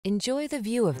Enjoy the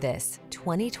view of this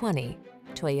 2020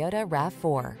 Toyota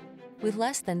RAV4. With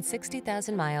less than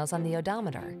 60,000 miles on the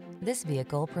odometer, this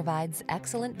vehicle provides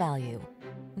excellent value.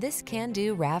 This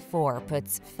can-do RAV4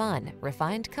 puts fun,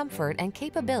 refined comfort, and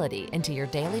capability into your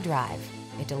daily drive.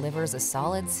 It delivers a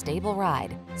solid, stable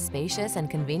ride, spacious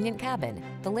and convenient cabin,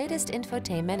 the latest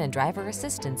infotainment and driver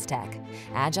assistance tech,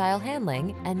 agile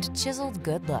handling, and chiseled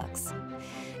good looks.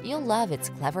 You'll love its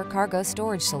clever cargo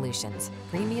storage solutions,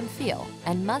 premium feel,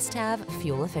 and must-have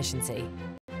fuel efficiency.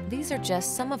 These are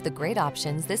just some of the great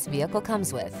options this vehicle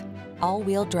comes with: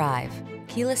 all-wheel drive,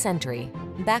 keyless entry,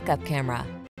 backup camera,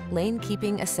 lane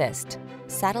keeping assist,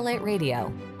 satellite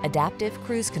radio, adaptive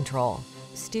cruise control,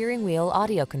 steering wheel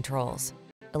audio controls,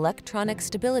 electronic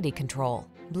stability control,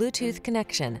 Bluetooth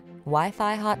connection,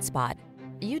 Wi-Fi hotspot.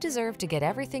 You deserve to get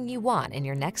everything you want in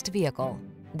your next vehicle.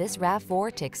 This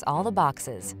RAV4 ticks all the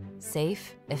boxes: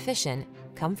 safe, efficient,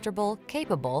 comfortable,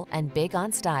 capable, and big on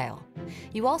style.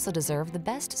 You also deserve the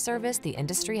best service the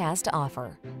industry has to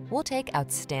offer. We'll take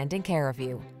outstanding care of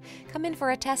you. Come in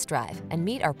for a test drive and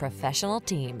meet our professional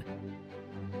team.